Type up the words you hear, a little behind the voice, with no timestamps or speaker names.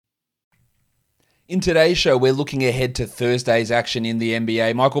In today's show, we're looking ahead to Thursday's action in the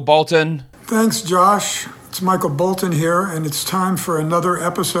NBA. Michael Bolton. Thanks, Josh. It's Michael Bolton here, and it's time for another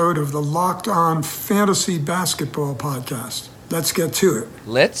episode of the Locked On Fantasy Basketball Podcast. Let's get to it.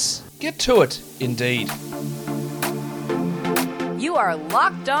 Let's get to it, indeed. You are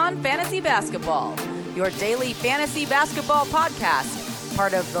Locked On Fantasy Basketball, your daily fantasy basketball podcast,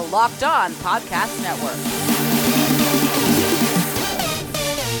 part of the Locked On Podcast Network.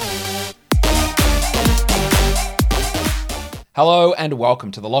 Hello and welcome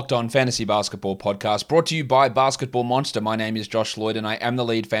to the Locked On Fantasy Basketball Podcast, brought to you by Basketball Monster. My name is Josh Lloyd and I am the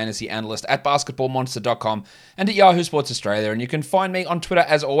lead fantasy analyst at basketballmonster.com and at Yahoo Sports Australia. And you can find me on Twitter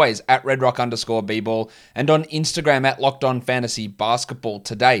as always at redrock_bball and on Instagram at Locked On Fantasy Basketball.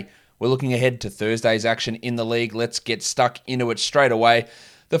 Today, we're looking ahead to Thursday's action in the league. Let's get stuck into it straight away.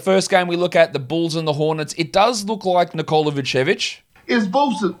 The first game we look at, the Bulls and the Hornets. It does look like Nikola Vucevic. It's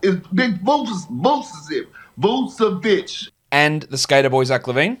Big Vucevic. And the skater boy, Zach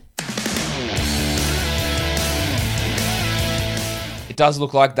LaVine. It does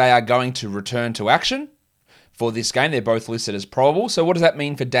look like they are going to return to action for this game. They're both listed as probable. So what does that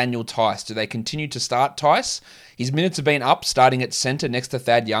mean for Daniel Theis? Do they continue to start Theis? His minutes have been up, starting at center next to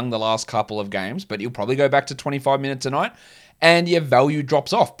Thad Young the last couple of games, but he'll probably go back to 25 minutes a night. And your value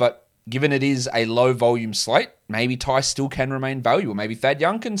drops off, but given it is a low-volume slate, maybe Theis still can remain valuable. Maybe Thad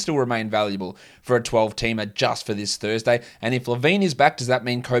Young can still remain valuable for a 12-teamer just for this Thursday. And if LaVine is back, does that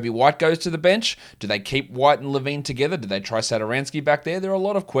mean Kobe White goes to the bench? Do they keep White and LaVine together? Do they try Satoransky back there? There are a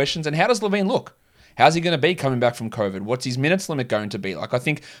lot of questions. And how does LaVine look? How's he going to be coming back from COVID? What's his minutes limit going to be like? I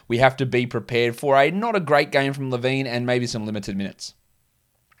think we have to be prepared for not a great game from LaVine and maybe some limited minutes.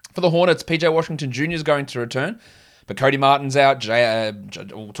 For the Hornets, PJ Washington Jr. is going to return. But Cody Martin's out.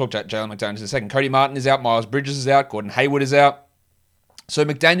 We'll talk about Jalen McDaniels in a second. Cody Martin is out. Miles Bridges is out. Gordon Hayward is out. So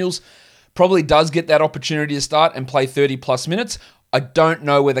McDaniels probably does get that opportunity to start and play 30-plus minutes. I don't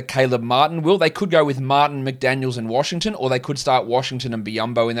know whether Caleb Martin will. They could go with Martin, McDaniels, and Washington, or they could start Washington and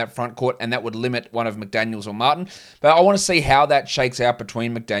Biyombo in that front court, and that would limit one of McDaniels or Martin. But I want to see how that shakes out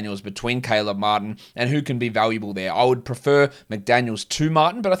between McDaniels, between Caleb Martin, and who can be valuable there. I would prefer McDaniels to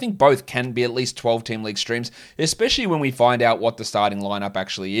Martin, but I think both can be at least 12-team league streams, especially when we find out what the starting lineup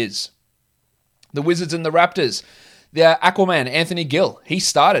actually is. The Wizards and the Raptors. The Aquaman, Anthony Gill, he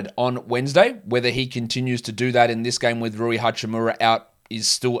started on Wednesday. Whether he continues to do that in this game with Rui Hachimura out is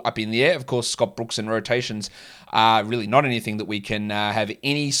still up in the air. Of course, Scott Brooks and rotations are really not anything that we can have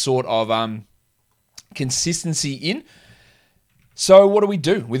any sort of consistency in. So what do we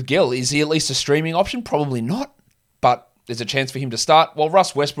do with Gill? Is he at least a streaming option? Probably not, but there's a chance for him to start. Well,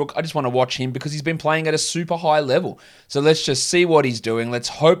 Russ Westbrook, I just want to watch him because he's been playing at a super high level. So let's just see what he's doing. Let's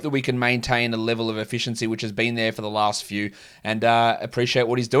hope that we can maintain a level of efficiency which has been there for the last few and appreciate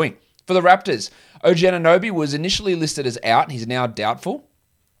what he's doing. For the Raptors, OG Anunoby was initially listed as out. He's now doubtful.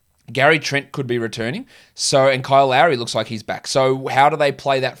 Gary Trent could be returning. And Kyle Lowry looks like he's back. So how do they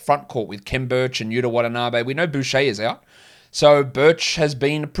play that front court with Kem Birch and Yuta Watanabe? We know Boucher is out. So Birch has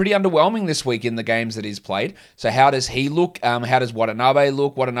been pretty underwhelming this week in the games that he's played. So how does he look? How does Watanabe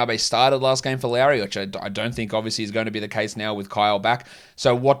look? Watanabe started last game for Lowry, which I don't think obviously is going to be the case now with Kyle back.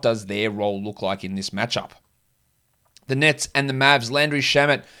 So what does their role look like in this matchup? The Nets and the Mavs, Landry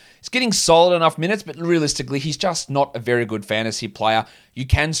Shamet is getting solid enough minutes, but realistically, he's just not a very good fantasy player. You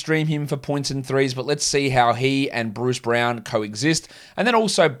can stream him for points and threes, but let's see how he and Bruce Brown coexist. And then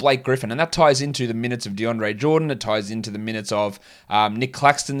also Blake Griffin, and that ties into the minutes of DeAndre Jordan. It ties into the minutes of Nick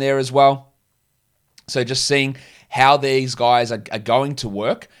Claxton there as well. So just seeing how these guys are going to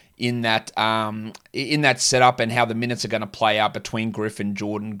work in that setup and how the minutes are going to play out between Griffin,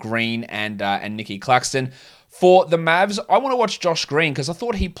 Jordan, Green, and Nicky Claxton. For the Mavs, I want to watch Josh Green because I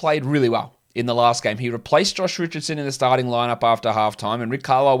thought he played really well in the last game. He replaced Josh Richardson in the starting lineup after halftime, and Rick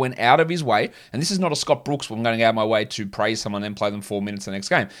Carlisle went out of his way, and this is not a Scott Brooks where I'm going to go out of my way to praise someone and play them 4 minutes the next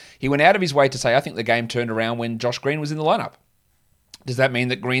game. He went out of his way to say, I think the game turned around when Josh Green was in the lineup. Does that mean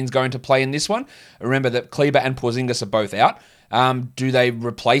that Green's going to play in this one? Remember that Kleber and Porzingis are both out. Do they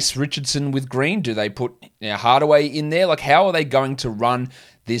replace Richardson with Green? Do they put Hardaway in there? Like, how are they going to run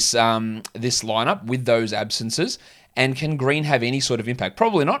this lineup with those absences? And can Green have any sort of impact?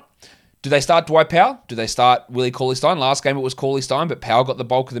 Probably not. Do they start Dwight Powell? Do they start Willie Cauley-Stein? Last game it was Cauley-Stein, but Powell got the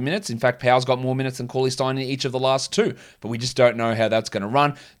bulk of the minutes. In fact, Powell's got more minutes than Cauley-Stein in each of the last two, but we just don't know how that's going to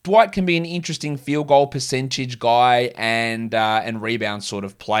run. Dwight can be an interesting field goal percentage guy and rebound sort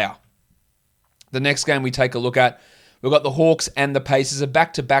of player. The next game we take a look at, we've got the Hawks and the Pacers, a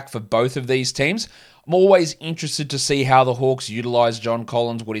back-to-back for both of these teams. I'm always interested to see how the Hawks utilize John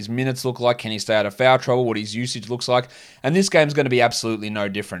Collins, what his minutes look like, can he stay out of foul trouble, what his usage looks like, and this game's going to be absolutely no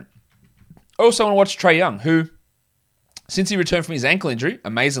different. I also want to watch Trae Young, who, since he returned from his ankle injury,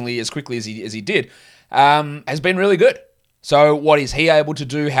 amazingly as quickly as he did, has been really good. So what is he able to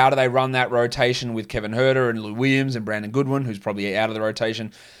do? How do they run that rotation with Kevin Huerter and Lou Williams and Brandon Goodwin, who's probably out of the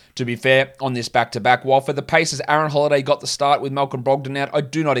rotation, to be fair, on this back-to-back? While for the Pacers, Aaron Holiday got the start with Malcolm Brogdon out. I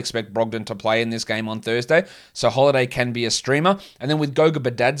do not expect Brogdon to play in this game on Thursday, so Holiday can be a streamer. And then with Goga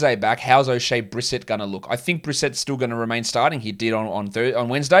Bitadze back, how's O'Shea Brissett going to look? I think Brissett's still going to remain starting. He did on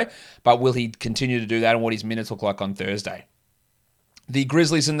Wednesday, but will he continue to do that, and what his minutes look like on Thursday? The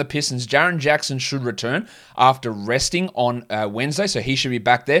Grizzlies and the Pistons, Jaren Jackson should return after resting on Wednesday, so he should be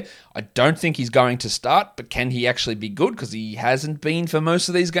back there. I don't think he's going to start, but can he actually be good? Because he hasn't been for most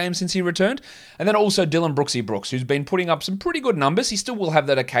of these games since he returned. And then also Dylan Brooksy Brooks, who's been putting up some pretty good numbers. He still will have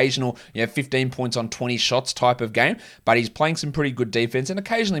that occasional 15 points on 20 shots type of game, but he's playing some pretty good defense and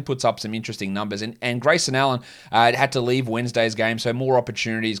occasionally puts up some interesting numbers. And Grayson Allen had to leave Wednesday's game, so more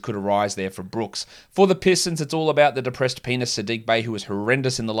opportunities could arise there for Brooks. For the Pistons, it's all about the depressed penis Saddiq Bey, who was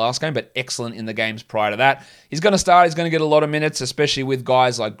horrendous in the last game, but excellent in the games prior to that. He's going to start. He's going to get a lot of minutes, especially with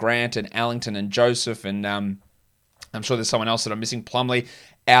guys like Grant and Allington and Joseph, and I'm sure there's someone else that I'm missing. Plumlee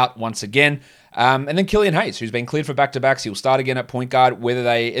out once again. And then Killian Hayes, who's been cleared for back-to-backs. He'll start again at point guard.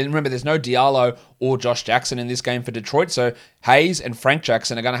 And remember, there's no Diallo or Josh Jackson in this game for Detroit, so Hayes and Frank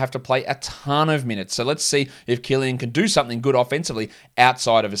Jackson are going to have to play a ton of minutes. So let's see if Killian can do something good offensively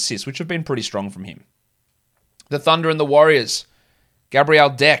outside of assists, which have been pretty strong from him. The Thunder and the Warriors. Gabriel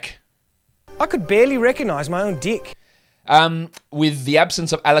Deck. I could barely recognize my own dick. With the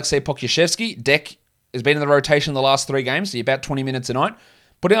absence of Alexei Pokusevski, Deck has been in the rotation the last 3 games, so about 20 minutes a night,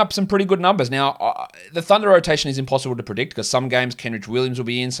 putting up some pretty good numbers. Now, the Thunder rotation is impossible to predict because some games Kenrich Williams will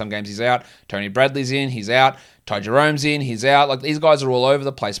be in, some games he's out. Tony Bradley's in, he's out. Ty Jerome's in, he's out. Like, these guys are all over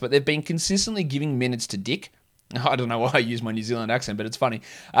the place, but they've been consistently giving minutes to Dick. I don't know why I use my New Zealand accent, but it's funny.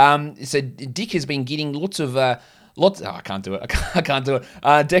 So Dick has been getting lots of... I can't do it. I can't do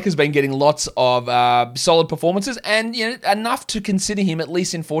it. Deck has been getting lots of solid performances and enough to consider him, at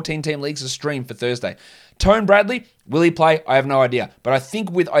least in 14-team leagues, a stream for Thursday. Tone Bradley, will he play? I have no idea. But I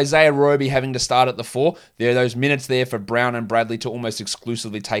think with Isaiah Roby having to start at the 4, there are those minutes there for Brown and Bradley to almost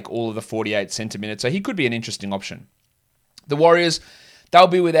exclusively take all of the 48 center minutes. So he could be an interesting option. The Warriors, they'll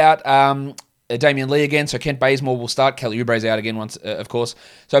be without... Damian Lee again, so Kent Bazemore will start. Kelly Oubre's out again once, of course.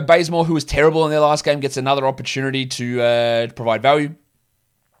 So Bazemore, who was terrible in their last game, gets another opportunity to provide value.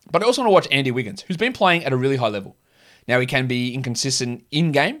 But I also want to watch Andy Wiggins, who's been playing at a really high level. Now, he can be inconsistent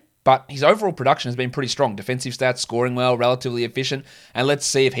in-game, but his overall production has been pretty strong. Defensive stats, scoring well, relatively efficient, and let's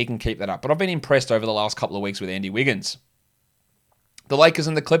see if he can keep that up. But I've been impressed over the last couple of weeks with Andy Wiggins. The Lakers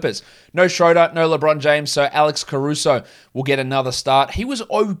and the Clippers. No Schroeder, no LeBron James, so Alex Caruso will get another start. He was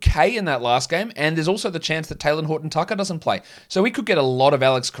okay in that last game, and there's also the chance that Talen Horton-Tucker doesn't play. So we could get a lot of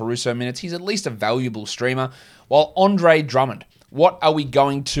Alex Caruso minutes. He's at least a valuable streamer. While Andre Drummond, what are we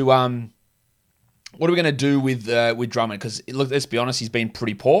going to do with Drummond? Because look, let's be honest, he's been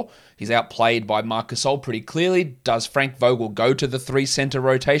pretty poor. He's outplayed by Marc Gasol pretty clearly. Does Frank Vogel go to the 3-center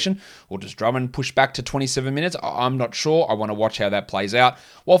rotation, or does Drummond push back to 27 minutes? I'm not sure. I want to watch how that plays out.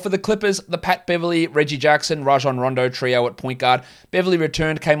 While for the Clippers, the Pat Beverly, Reggie Jackson, Rajon Rondo trio at point guard. Beverly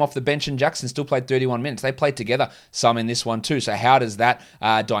returned, came off the bench, and Jackson still played 31 minutes. They played together some in this one too. So how does that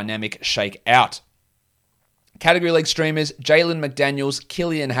dynamic shake out? Category League streamers, Jalen McDaniels,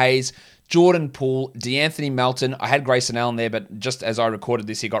 Killian Hayes, Jordan Poole, DeAnthony Melton. I had Grayson Allen there, but just as I recorded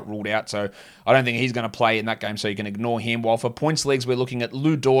this, he got ruled out, so I don't think he's going to play in that game, so you can ignore him. While for points leagues, we're looking at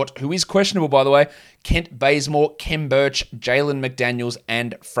Lou Dort, who is questionable, by the way, Kent Bazemore, Kem Birch, Jalen McDaniels,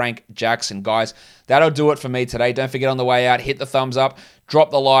 and Frank Jackson. Guys, that'll do it for me today. Don't forget on the way out, hit the thumbs up,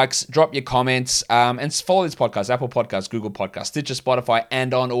 drop the likes, drop your comments, and follow this podcast, Apple Podcasts, Google Podcasts, Stitcher, Spotify,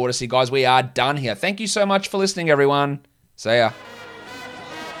 and on Odyssey. Guys, we are done here. Thank you so much for listening, everyone. See ya.